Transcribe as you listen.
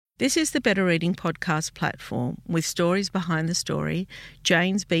This is the Better Reading Podcast platform with stories behind the story,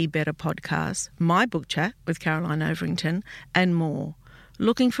 Jane's Be Better podcast, my book chat with Caroline Overington, and more.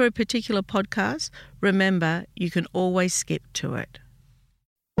 Looking for a particular podcast? Remember, you can always skip to it.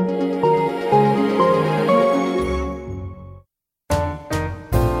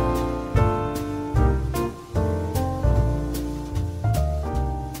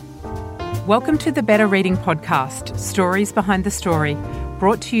 Welcome to the Better Reading Podcast, Stories Behind the Story,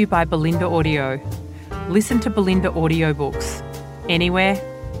 brought to you by Belinda Audio. Listen to Belinda audiobooks anywhere,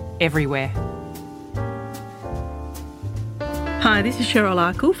 everywhere. Hi, this is Cheryl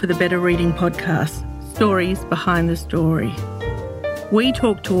Arkle for the Better Reading Podcast, Stories Behind the Story. We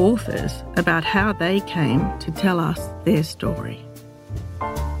talk to authors about how they came to tell us their story.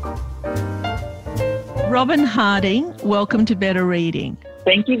 Robin Harding, welcome to Better Reading.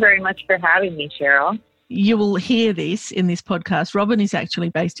 Thank you very much for having me, Cheryl. You will hear this in this podcast. Robin is actually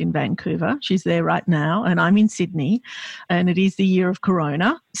based in Vancouver. She's there right now, and I'm in Sydney, and it is the year of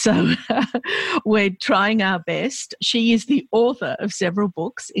Corona. So we're trying our best. She is the author of several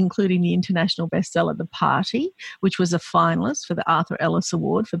books, including the international bestseller, The Party, which was a finalist for the Arthur Ellis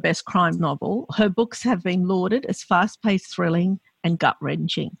Award for Best Crime Novel. Her books have been lauded as fast-paced, thrilling, and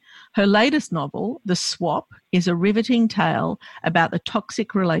gut-wrenching. Her latest novel, The Swap, is a riveting tale about the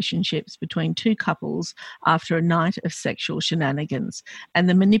toxic relationships between two couples after a night of sexual shenanigans and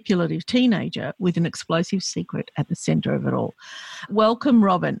the manipulative teenager with an explosive secret at the centre of it all. Welcome,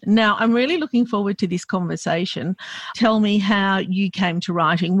 Robin. Now, I'm really looking forward to this conversation. Tell me how you came to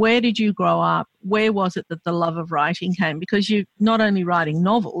writing. Where did you grow up? Where was it that the love of writing came? Because you're not only writing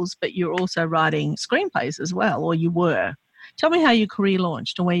novels, but you're also writing screenplays as well, or you were. Tell me how your career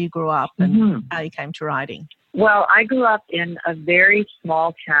launched and where you grew up and how you came to writing. Well, I grew up in a very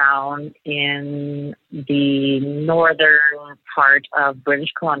small town in the northern part of British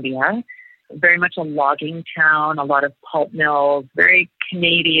Columbia, very much a logging town, a lot of pulp mills, very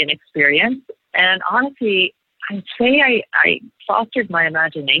Canadian experience. And honestly, I'd say I fostered my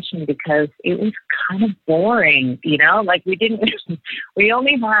imagination because it was kind of boring, like we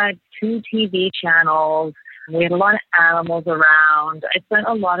only had 2 TV channels. We had a lot of animals around. I spent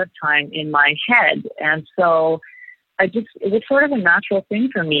a lot of time in my head. And so it was sort of a natural thing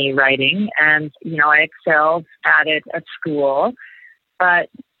for me, writing. And, I excelled at it at school. But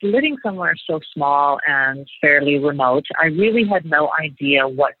living somewhere so small and fairly remote, I really had no idea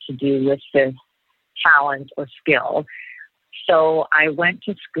what to do with this talent or skill. So I went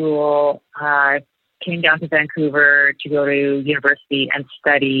to school, came down to Vancouver to go to university and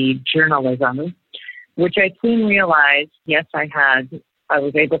study journalism, which I soon realized, yes, I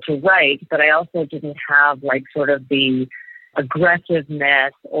was able to write, but I also didn't have sort of the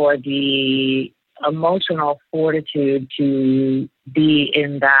aggressiveness or the emotional fortitude to be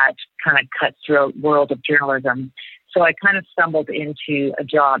in that kind of cutthroat world of journalism. So I kind of stumbled into a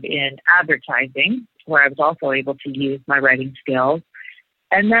job in advertising where I was also able to use my writing skills.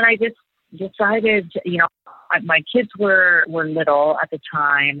 And then I just decided, my kids were little at the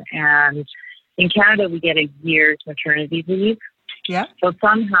time, and in Canada, we get a year's maternity leave. Yeah. So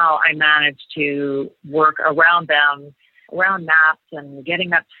somehow I managed to work around them, around naps and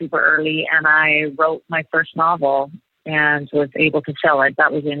getting up super early. And I wrote my first novel and was able to sell it.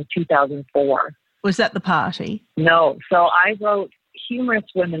 That was in 2004. Was that The Party? No. So I wrote humorous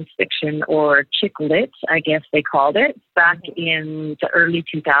women's fiction, or chick lit, I guess they called it, back in the early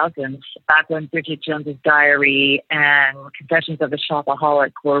 2000s, back when Bridget Jones's Diary and Confessions of a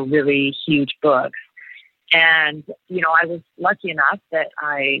Shopaholic were really huge books. And, I was lucky enough that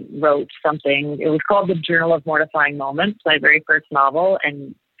I wrote something. It was called The Journal of Mortifying Moments, my very first novel.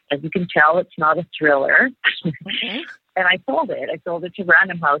 And as you can tell, it's not a thriller. Okay. And I sold it. I sold it to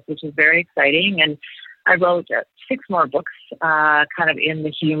Random House, which is very exciting. And I wrote 6 more books, kind of in the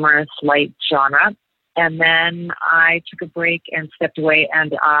humorous, light genre. And then I took a break and stepped away,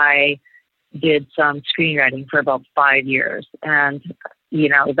 and I did some screenwriting for about 5 years. And,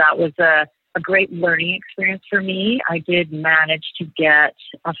 that was a great learning experience for me. I did manage to get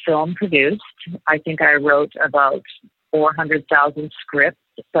a film produced. I think I wrote about 400,000 scripts,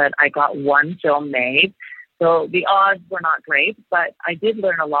 but I got 1 film made. So the odds were not great, but I did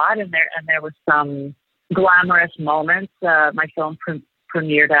learn a lot, and there were some glamorous moments. My film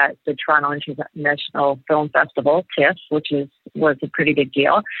premiered at the Toronto International Film Festival, TIFF, which was a pretty big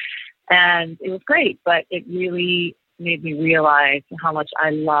deal. And it was great, but it really made me realize how much I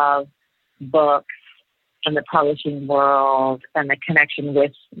love books and the publishing world and the connection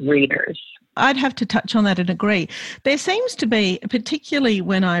with readers. I'd have to touch on that and agree. There seems to be, particularly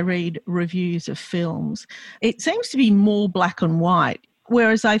when I read reviews of films, it seems to be more black and white.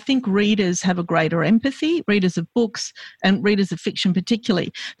 Whereas I think readers have a greater empathy, readers of books and readers of fiction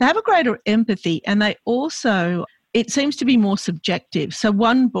particularly, they have a greater empathy, and they also, it seems to be more subjective. So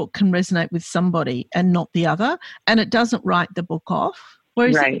one book can resonate with somebody and not the other, and it doesn't write the book off.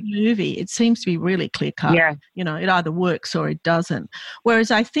 Whereas in a movie, it seems to be really clear-cut. Yeah. You know, it either works or it doesn't.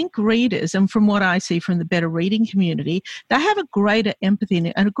 Whereas I think readers, and from what I see from the better reading community, they have a greater empathy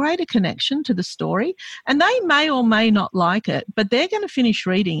and a greater connection to the story. And they may or may not like it, but they're going to finish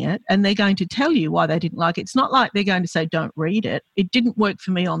reading it and they're going to tell you why they didn't like it. It's not like they're going to say, don't read it. It didn't work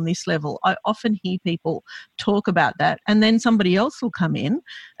for me on this level. I often hear people talk about that. And then somebody else will come in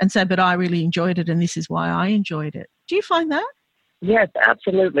and say, but I really enjoyed it and this is why I enjoyed it. Do you find that? Yes,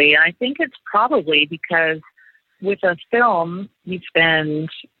 absolutely. And I think it's probably because with a film, you spend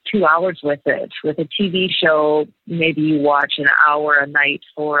 2 hours with it. With a TV show, maybe you watch an hour a night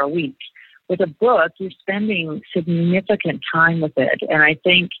for a week. With a book, you're spending significant time with it. And I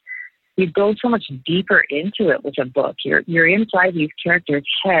think you go so much deeper into it with a book. You're inside these characters'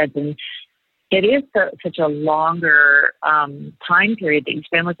 heads, and it is such a longer time period that you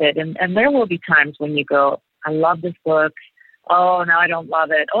spend with it. And there will be times when you go, I love this book. Oh, no, I don't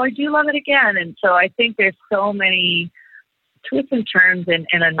love it. Oh, I do love it again. And so I think there's so many twists and turns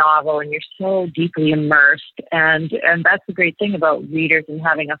in a novel, and you're so deeply immersed. And that's the great thing about readers and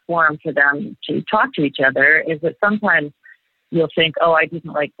having a forum for them to talk to each other, is that sometimes you'll think, oh, I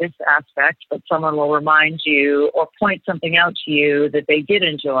didn't like this aspect, but someone will remind you or point something out to you that they did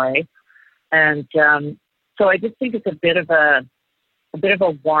enjoy. And so I just think it's a bit of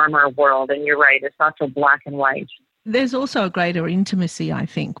a warmer world. And you're right, it's not so black and white. There's also a greater intimacy, I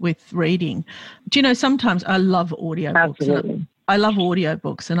think, with reading. Do you know, sometimes I love audiobooks. Absolutely. I love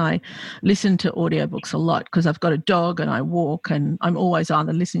audiobooks, and I listen to audiobooks a lot because I've got a dog and I walk, and I'm always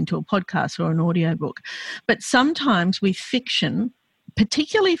either listening to a podcast or an audiobook. But sometimes with fiction,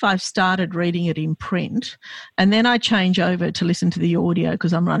 particularly if I've started reading it in print and then I change over to listen to the audio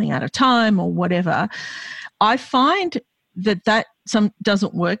because I'm running out of time or whatever, I find that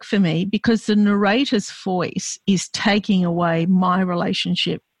doesn't work for me because the narrator's voice is taking away my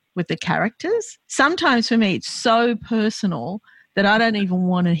relationship with the characters. Sometimes for me, it's so personal that I don't even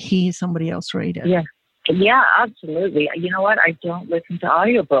want to hear somebody else read it. Yeah, absolutely. You know what? I don't listen to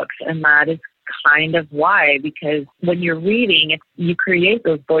audiobooks, and that is kind of why, because when you're reading, you create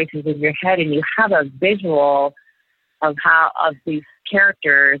those voices in your head and you have a visual of these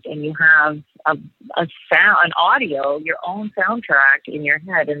characters, and you have a sound, an audio, your own soundtrack in your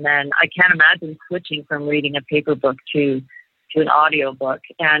head. And then I can't imagine switching from reading a paper book to an audio book.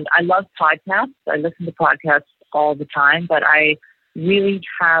 And I love podcasts. I listen to podcasts all the time, but I really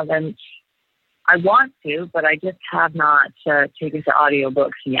haven't. I want to, but I just have not taken to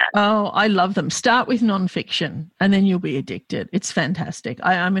audiobooks yet. Oh, I love them. Start with nonfiction and then you'll be addicted. It's fantastic.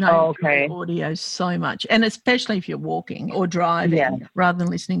 I enjoy audio so much, and especially if you're walking or driving rather than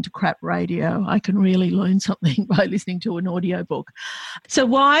listening to crap radio. I can really learn something by listening to an audiobook. So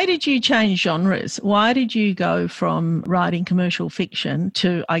why did you change genres? Why did you go from writing commercial fiction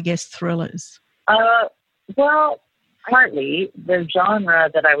to, I guess, thrillers? Well, partly the genre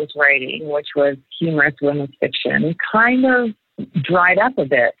that I was writing, which was humorous women's fiction, kind of dried up a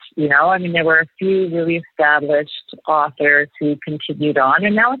bit. You know, I mean, there were a few really established authors who continued on,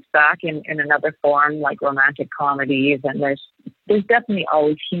 and now it's back in another form, like romantic comedies, and there's definitely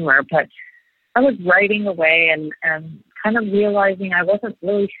always humor. But I was writing away and kind of realizing I wasn't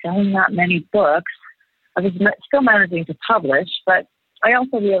really selling that many books. I was still managing to publish, but I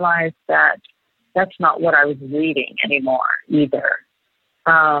also realized that that's not what I was reading anymore either.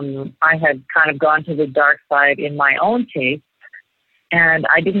 I had kind of gone to the dark side in my own taste, and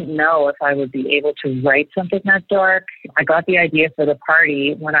I didn't know if I would be able to write something that dark. I got the idea for the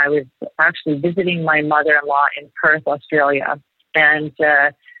party when I was actually visiting my mother-in-law in Perth, Australia. And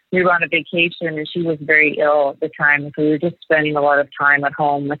we were on a vacation, and she was very ill at the time, so we were just spending a lot of time at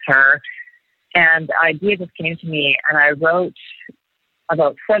home with her. And the idea just came to me, and I wrote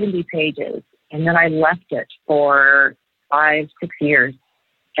about 70 pages. And then I left it for 5-6 years.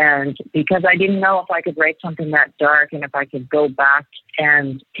 And because I didn't know if I could write something that dark and if I could go back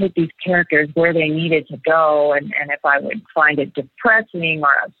and take these characters where they needed to go, and if I would find it depressing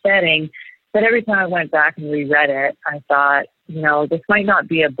or upsetting. But every time I went back and reread it, I thought, you know, this might not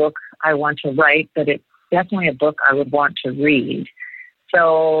be a book I want to write, but it's definitely a book I would want to read.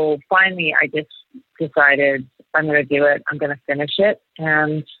 So finally, I just decided I'm going to do it. I'm going to finish it.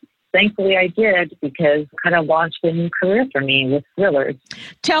 And thankfully I did, because it kind of launched a new career for me with thrillers.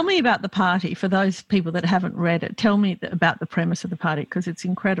 Tell me about The Party, for those people that haven't read it. Tell me about the premise of The Party, because it's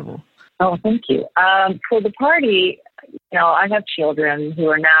incredible. Oh, thank you. For The Party, I have children who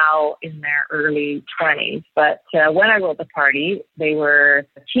are now in their early 20s, but when I wrote The Party, they were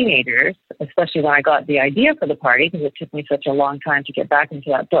teenagers, especially when I got the idea for The Party, because it took me such a long time to get back into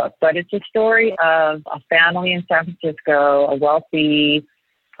that book. But it's a story of a family in San Francisco, a wealthy,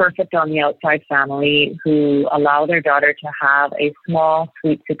 perfect on the outside family who allow their daughter to have a small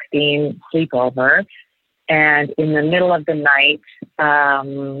Sweet 16 sleepover. And in the middle of the night,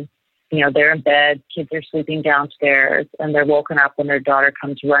 they're in bed, kids are sleeping downstairs, and they're woken up when their daughter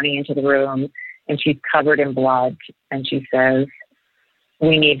comes running into the room, and she's covered in blood, and she says,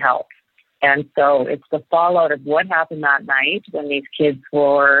 "We need help." And so it's the fallout of what happened that night when these kids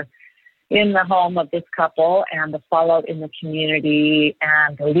were in the home of this couple, and the fallout in the community,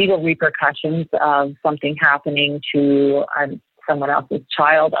 and the legal repercussions of something happening to someone else's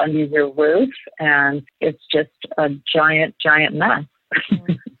child under your roof. And it's just a giant, giant mess.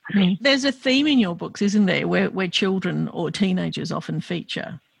 There's a theme in your books, isn't there, where children or teenagers often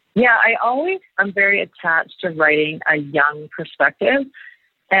feature? Yeah, I'm very attached to writing a young perspective.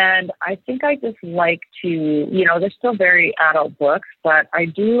 And I think I just like to, they're still very adult books, but I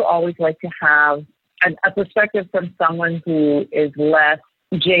do always like to have a perspective from someone who is less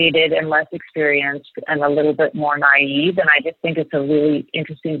jaded and less experienced and a little bit more naive. And I just think it's a really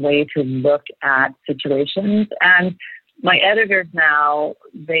interesting way to look at situations. And my editors now,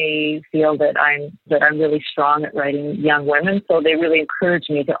 they feel that I'm really strong at writing young women, so they really encourage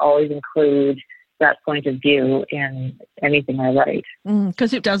me to always include that point of view in anything I write.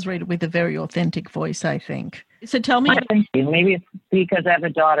 Because it does read with a very authentic voice, I think. So tell me... Thank you. Maybe it's because I have a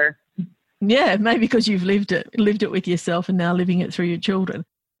daughter. Yeah, maybe because you've lived it with yourself and now living it through your children.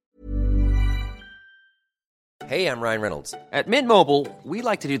 Hey, I'm Ryan Reynolds. At Mint Mobile, we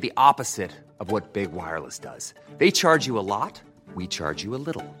like to do the opposite of what Big Wireless does. They charge you a lot, we charge you a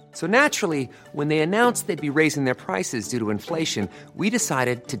little. So naturally, when they announced they'd be raising their prices due to inflation, we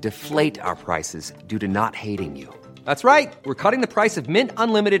decided to deflate our prices due to not hating you. That's right. We're cutting the price of Mint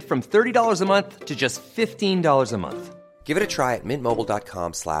Unlimited from $30 a month to just $15 a month. Give it a try at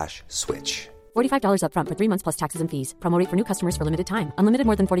mintmobile.com/switch. $45 up front for 3 months plus taxes and fees. Promo rate for new customers for limited time. Unlimited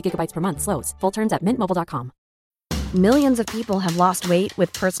more than 40 gigabytes per month. Slows full terms at mintmobile.com. Millions of people have lost weight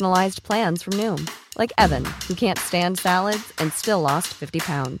with personalized plans from Noom. Like Evan, who can't stand salads and still lost 50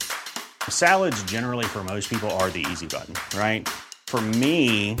 pounds. Salads generally for most people are the easy button, right? For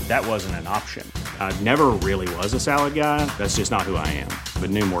me, that wasn't an option. I never really was a salad guy. That's just not who I am. But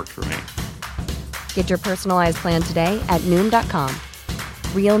Noom worked for me. Get your personalized plan today at Noom.com.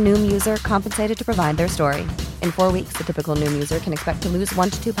 Real Noom user compensated to provide their story. In 4 weeks, the typical Noom user can expect to lose 1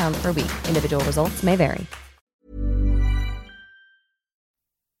 to 2 pounds per week. Individual results may vary.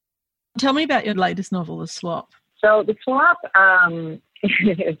 Tell me about your latest novel, The Swap. So The Swap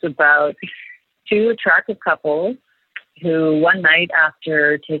is about two attractive couples who one night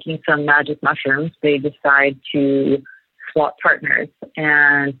after taking some magic mushrooms, they decide to swap partners.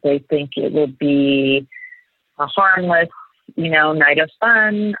 And they think it will be a harmless, night of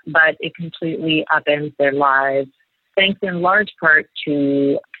fun, but it completely upends their lives, thanks in large part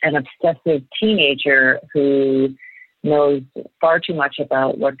to an obsessive teenager who knows far too much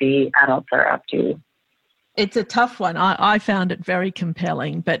about what the adults are up to. It's a tough one. I found it very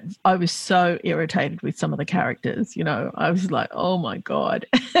compelling, but I was so irritated with some of the characters. I was like, oh my God.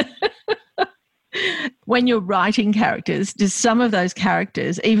 When you're writing characters, does some of those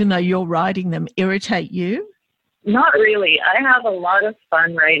characters, even though you're writing them, irritate you? Not really. I have a lot of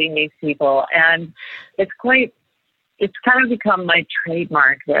fun writing these people, and it's kind of become my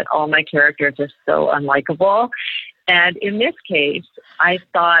trademark that all my characters are so unlikable. And in this case, I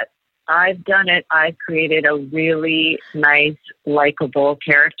thought, I've done it. I've created a really nice, likable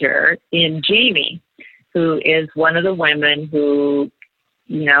character in Jamie, who is one of the women who,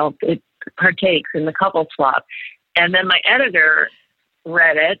 it partakes in the couple swap. And then my editor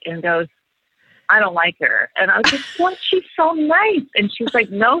read it and goes, I don't like her. And I was like, what? She's so nice. And she's like,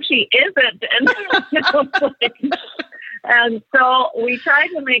 no, she isn't. And so we tried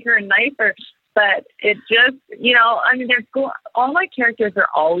to make her nicer, but it just, all my characters are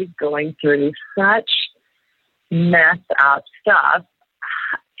always going through such messed up stuff.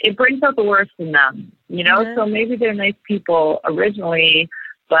 It brings out the worst in them, Yeah. So maybe they're nice people originally,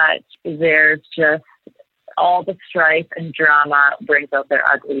 but there's just all the strife and drama brings out their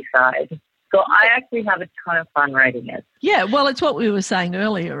ugly side. So I actually have a ton of fun writing it. Yeah, well, it's what we were saying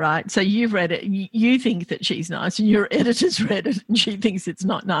earlier, right? So you've read it, you think that she's nice, and your editor's read it and she thinks it's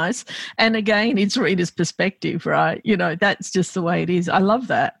not nice. And again, it's reader's perspective, right? That's just the way it is. I love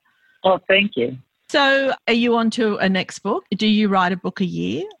that. Oh, thank you. So are you on to a next book? Do you write a book a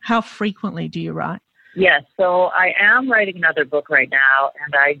year? How frequently do you write? Yes, so I am writing another book right now,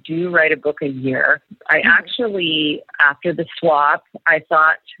 and I do write a book a year. I actually, after the swap, I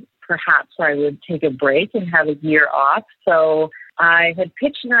thought perhaps I would take a break and have a year off. So I had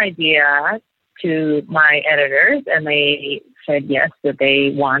pitched an idea to my editors, and they said yes, that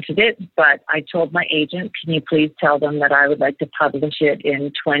they wanted it. But I told my agent, can you please tell them that I would like to publish it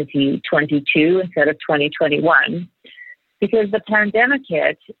in 2022 instead of 2021? Because the pandemic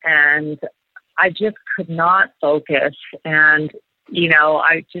hit, and I just could not focus. And,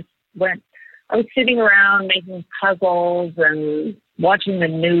 I was sitting around making puzzles and watching the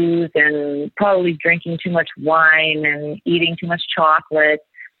news and probably drinking too much wine and eating too much chocolate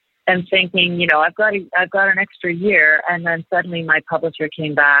and thinking, I've got an extra year. And then suddenly my publisher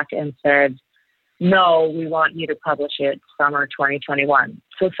came back and said, no, we want you to publish it summer 2021.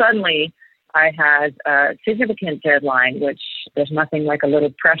 So suddenly I had a significant deadline, which there's nothing like a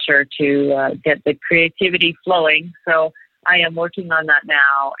little pressure to get the creativity flowing. So I am working on that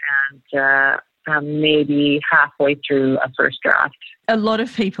now, and I'm maybe halfway through a first draft. A lot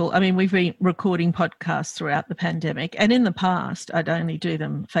of people, we've been recording podcasts throughout the pandemic, and in the past, I'd only do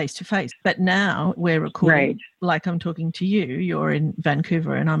them face to face. But now we're recording, like I'm talking to you, you're in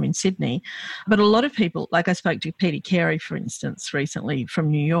Vancouver and I'm in Sydney. But a lot of people, like I spoke to Peter Carey, for instance, recently from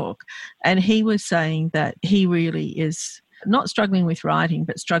New York, and he was saying that he really is not struggling with writing,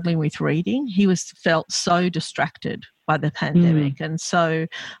 but struggling with reading. He felt so distracted by the pandemic. And so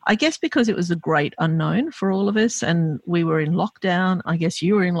I guess because it was a great unknown for all of us and we were in lockdown, I guess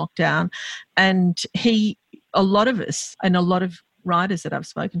you were in lockdown, and a lot of us and a lot of writers that I've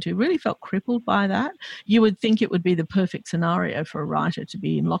spoken to really felt crippled by that. You would think it would be the perfect scenario for a writer to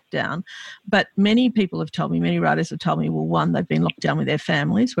be in lockdown. But many writers have told me, well, one, they've been locked down with their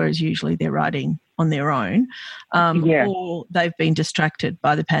families, whereas usually they're writing on their own, or they've been distracted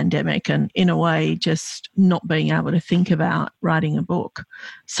by the pandemic and in a way just not being able to think about writing a book.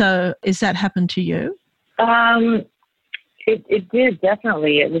 So has that happened to you? It did,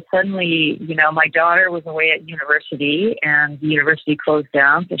 definitely. It was suddenly, my daughter was away at university and the university closed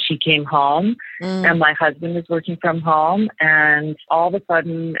down, so she came home and my husband was working from home, and all of a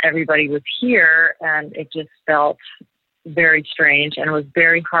sudden everybody was here, and it just felt very strange, and it was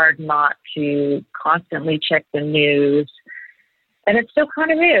very hard not to constantly check the news. And it still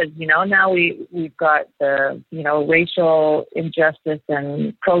kind of is, now we've got the, racial injustice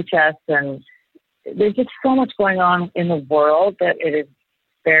and protests, and there's just so much going on in the world that it is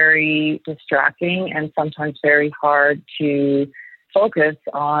very distracting and sometimes very hard to focus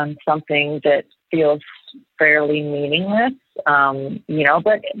on something that feels fairly meaningless,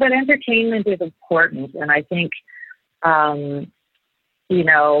 but entertainment is important. And I think,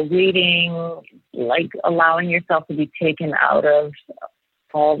 reading, like allowing yourself to be taken out of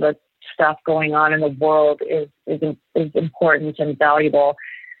all the stuff going on in the world is important and valuable.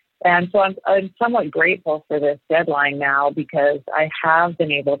 And so I'm somewhat grateful for this deadline now, because I have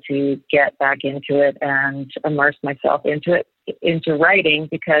been able to get back into it and immerse myself into writing,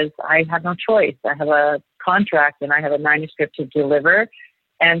 because I have no choice. I have a contract and I have a manuscript to deliver.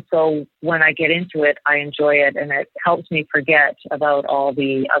 And so when I get into it, I enjoy it, and it helps me forget about all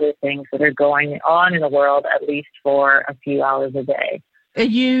the other things that are going on in the world, at least for a few hours a day. Are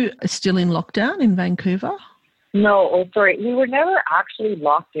you still in lockdown in Vancouver? No, we were never actually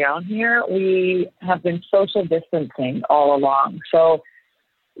locked down here. We have been social distancing all along. So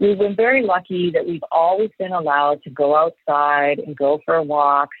we've been very lucky that we've always been allowed to go outside and go for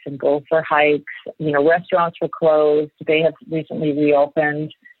walks and go for hikes. Restaurants were closed. They have recently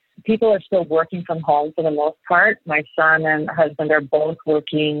reopened. People are still working from home for the most part. My son and husband are both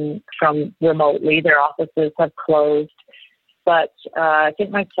working from remotely. Their offices have closed. But I think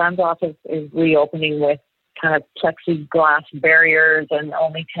my son's office is reopening with kind of plexiglass barriers and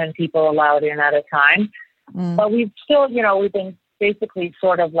only 10 people allowed in at a time. But we've still, we've been basically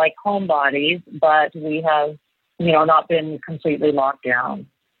sort of like homebodies, but we have, not been completely locked down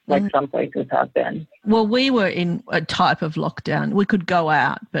like some places have been. Well, we were in a type of lockdown. We could go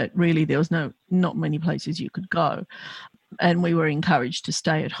out, but really there was not many places you could go. And we were encouraged to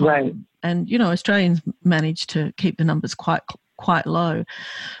stay at home. Right. And, Australians managed to keep the numbers quite low.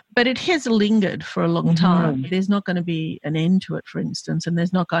 But it has lingered for a long time. There's not going to be an end to it, for instance, and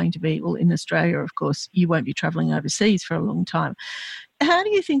there's not going to be, well, in Australia, of course, you won't be travelling overseas for a long time. How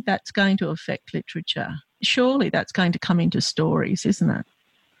do you think that's going to affect literature? Surely that's going to come into stories, isn't it?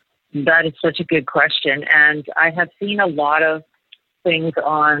 That is such a good question. And I have seen a lot of things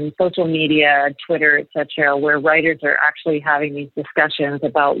on social media, Twitter, etc., where writers are actually having these discussions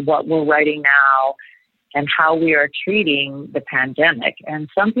about what we're writing now and how we are treating the pandemic. And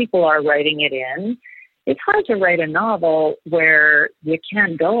some people are writing it in it's hard to write a novel where you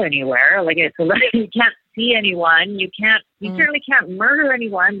can't go anywhere. Like you can't see anyone. You certainly can't murder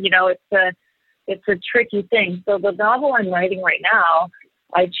anyone. It's a tricky thing. So the novel I'm writing right now,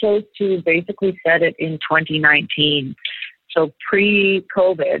 I chose to basically set it in 2019. So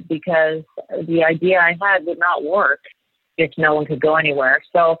pre-COVID, because the idea I had would not work if no one could go anywhere.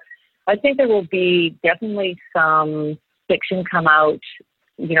 So I think there will be definitely some fiction come out,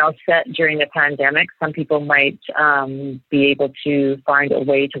 set during the pandemic. Some people might be able to find a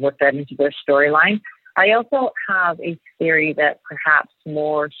way to work that into their storyline. I also have a theory that perhaps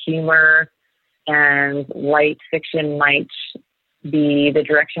more humor and light fiction might be the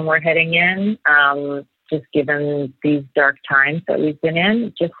direction we're heading in, just given these dark times that we've been in.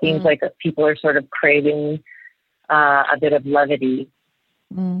 It just seems like people are sort of craving a bit of levity.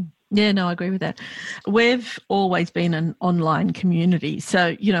 Yeah, no, I agree with that. We've always been an online community.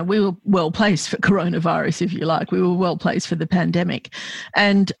 So, we were well placed for coronavirus, if you like. We were well placed for the pandemic.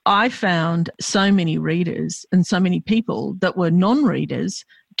 And I found so many readers and so many people that were non-readers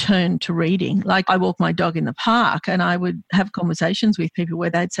turn to reading. Like I walk my dog in the park and I would have conversations with people where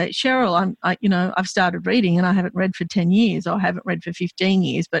they'd say, Cheryl, I've started reading and I haven't read for 10 years or I haven't read for 15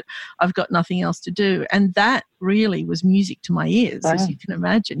 years, but I've got nothing else to do. And that really was music to my ears, as you can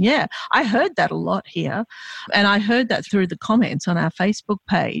imagine. Yeah, I heard that a lot here. And I heard that through the comments on our Facebook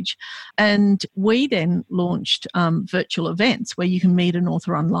page. And we then launched virtual events where you can meet an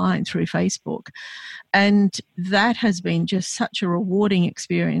author online through Facebook. And that has been just such a rewarding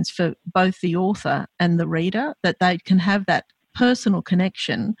experience for both the author and the reader, that they can have that personal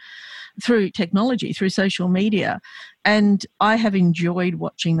connection through technology, through social media. And I have enjoyed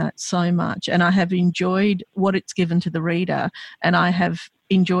watching that so much. And I have enjoyed what it's given to the reader. And I have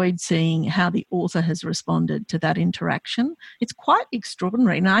enjoyed seeing how the author has responded to that interaction. It's quite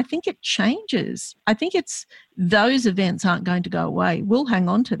extraordinary. And I think it changes. I think those events aren't going to go away. We'll hang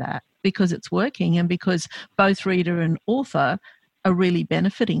on to that because it's working and because both reader and author are really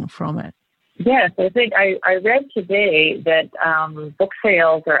benefiting from it. Yes, I think I read today that book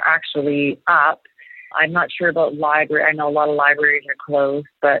sales are actually up. I'm not sure about library. I know a lot of libraries are closed,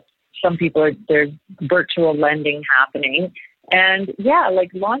 but some people there's virtual lending happening. And yeah, like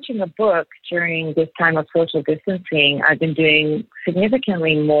launching a book during this time of social distancing, I've been doing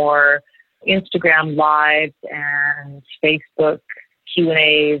significantly more Instagram lives and Facebook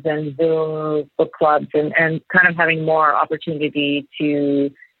Q&As and Zoom book clubs and kind of having more opportunity to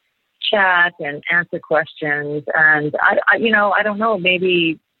chat and answer questions. And I don't know,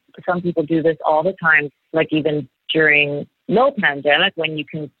 maybe some people do this all the time, like even during no pandemic when you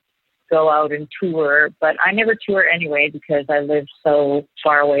can go out and tour, but I never tour anyway because I live so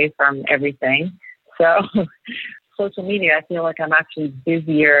far away from everything. So social media, I feel like I'm actually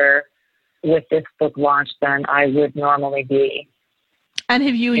busier with this book launch than I would normally be. And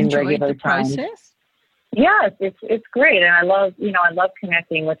have you enjoyed the process? Yes, it's great. And I love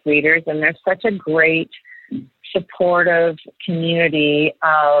connecting with readers, and there's such a great supportive community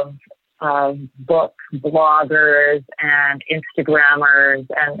of book bloggers and Instagrammers,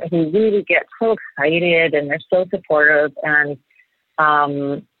 and who really get so excited and they're so supportive and,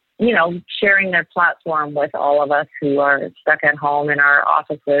 sharing their platform with all of us who are stuck at home in our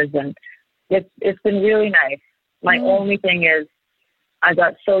offices. And it's been really nice. My only thing is I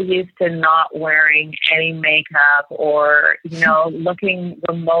got so used to not wearing any makeup or, looking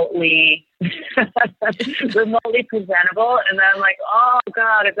remotely presentable. And then I'm like, oh,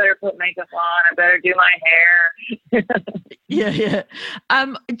 God, I better put makeup on. I better do my hair. Yeah.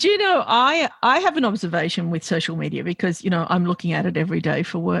 Do you know, I have an observation with social media because, I'm looking at it every day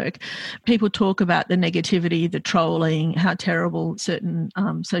for work. People talk about the negativity, the trolling, how terrible certain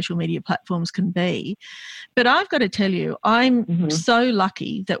social media platforms can be. But I've got to tell you, I'm so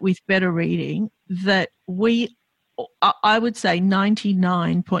lucky that with Better Reading that I would say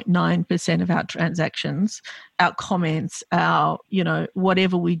 99.9% of our transactions, our comments, our,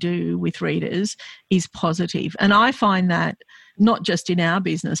 whatever we do with readers is positive. And I find that not just in our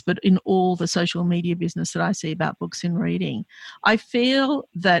business, but in all the social media business that I see about books and reading. I feel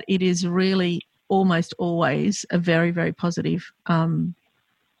that it is really almost always a very, very positive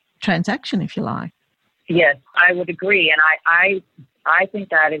transaction, if you like. Yes, I would agree. And I think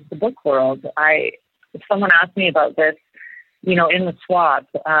that is the book world. If someone asked me about this, in the SWAT,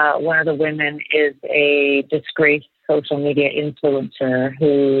 one of the women is a disgraced social media influencer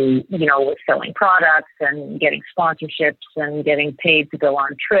who, was selling products and getting sponsorships and getting paid to go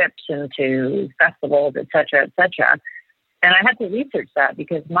on trips and to festivals, et cetera, et cetera. And I had to research that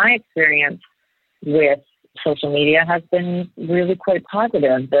because my experience with social media has been really quite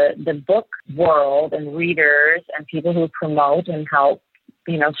positive. The book world and readers and people who promote and help,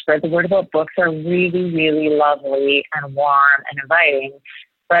 spread the word about books are really, really lovely and warm and inviting.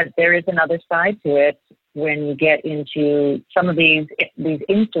 But there is another side to it when you get into some of these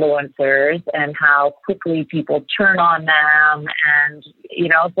influencers and how quickly people turn on them. And,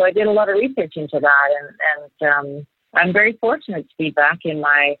 so I did a lot of research into that. And I'm very fortunate to be back in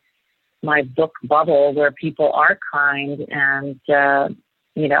my book bubble where people are kind and,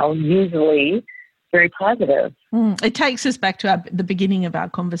 usually very positive. It takes us back to the beginning of our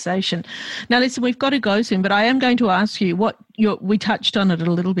conversation. Now, listen, we've got to go soon, but I am going to ask you we touched on it a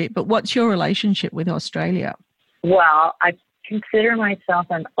little bit, but what's your relationship with Australia? Well, I consider myself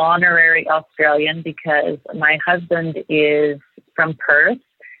an honorary Australian because my husband is from Perth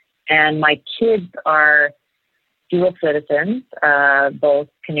and my kids are dual citizens, both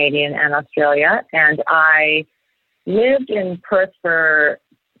Canadian and Australia. And I lived in Perth for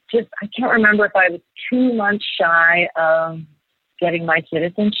I can't remember if I was 2 months shy of getting my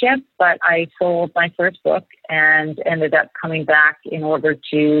citizenship, but I sold my first book and ended up coming back in order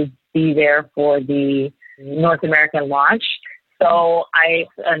to be there for the North American launch. So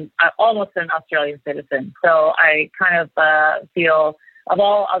I'm almost an Australian citizen. So I kind of feel, of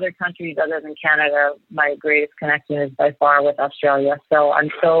all other countries other than Canada, my greatest connection is by far with Australia. So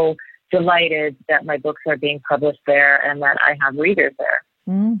I'm so delighted that my books are being published there and that I have readers there.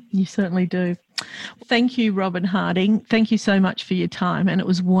 You certainly do. Thank you, Robin Harding. Thank you so much for your time, and it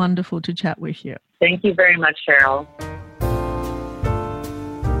was wonderful to chat with you. Thank you very much, Cheryl.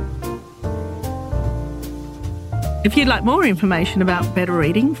 If you'd like more information about Better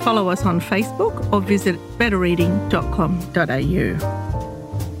Reading, follow us on Facebook or visit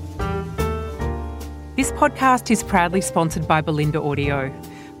betterreading.com.au. This podcast is proudly sponsored by Belinda Audio.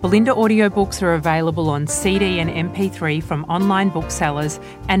 Belinda audiobooks are available on CD and MP3 from online booksellers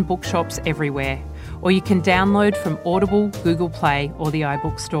and bookshops everywhere, or you can download from Audible, Google Play or the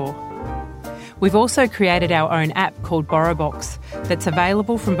iBook Store. We've also created our own app called BorrowBox that's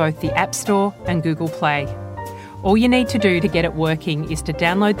available from both the App Store and Google Play. All you need to do to get it working is to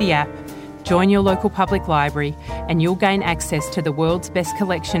download the app, join your local public library, and you'll gain access to the world's best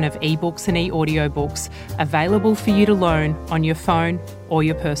collection of ebooks and e-audiobooks available for you to loan on your phone or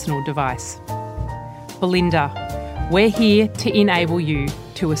your personal device. Belinda, we're here to enable you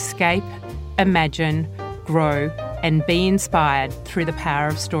to escape, imagine, grow, and be inspired through the power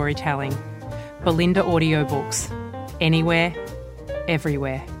of storytelling. Belinda Audiobooks. Anywhere,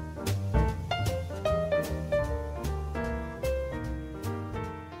 everywhere.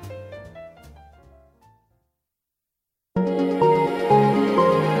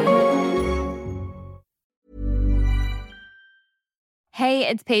 Hey,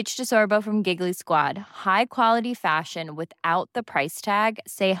 it's Paige DeSorbo from Giggly Squad. High quality fashion without the price tag.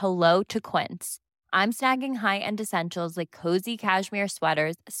 Say hello to Quince. I'm snagging high-end essentials like cozy cashmere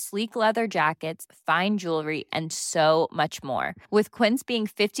sweaters, sleek leather jackets, fine jewelry, and so much more. With Quince being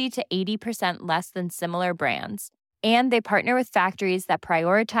 50 to 80% less than similar brands. And they partner with factories that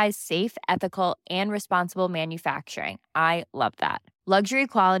prioritize safe, ethical, and responsible manufacturing. I love that. Luxury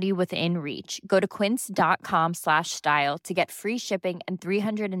quality within reach. Go to quince.com/style to get free shipping and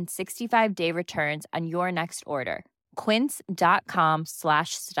 365-day returns on your next order.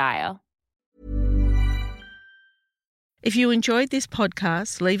 Quince.com/style. If you enjoyed this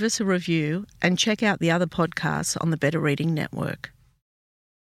podcast, leave us a review and check out the other podcasts on the Better Reading Network.